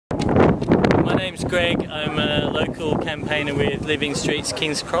name's Greg. I'm a local campaigner with Living Streets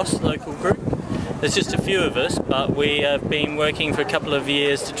King's Cross local group. There's just a few of us, but we have been working for a couple of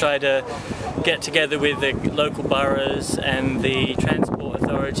years to try to get together with the local boroughs and the Transport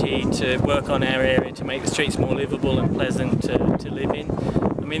Authority to work on our area to make the streets more livable and pleasant to live in.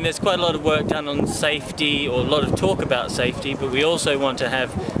 I mean, there's quite a lot of work done on safety, or a lot of talk about safety, but we also want to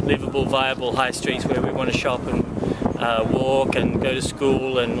have livable, viable high streets where we want to shop and walk and go to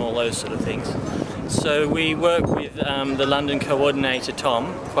school and all those sort of things. So we work with the London coordinator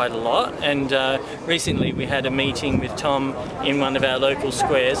Tom quite a lot, and recently we had a meeting with Tom in one of our local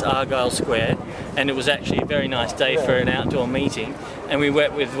squares, Argyle Square, and it was actually a very nice day for an outdoor meeting. And we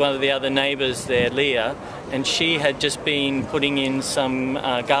worked with one of the other neighbours there, Leah, and she had just been putting in some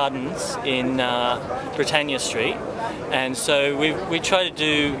gardens in Britannia Street. And so we try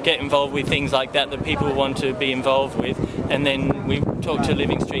to get involved with things like that people want to be involved with, and then we talk to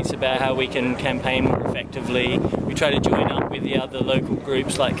Living Streets about how we can campaign more effectively. We try to join up with the other local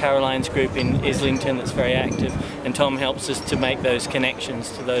groups like Caroline's group in Islington that's very active, and Tom helps us to make those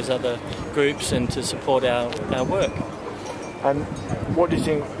connections to those other groups and to support our work. And what do you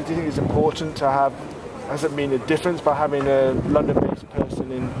think is important to have? Has it been a difference by having a London-based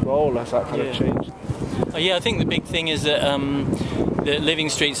person in role? Has that kind of changed? Yeah, I think the big thing is that Living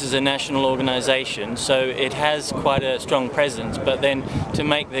Streets is a national organisation, so it has quite a strong presence, but then to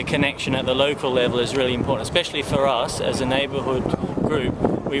make the connection at the local level is really important, especially for us as a neighbourhood group.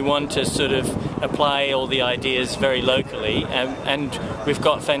 We want to sort of apply all the ideas very locally, and we've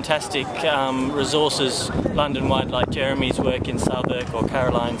got fantastic resources London-wide, like Jeremy's work in Southwark or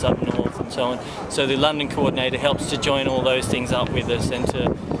Caroline's up north and so on. So the London coordinator helps to join all those things up with us and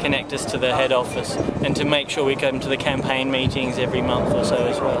to connect us to the head office and to make sure we come to the campaign meetings every month or so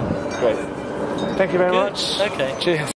as well. Great. Thank you very much. Okay. Cheers.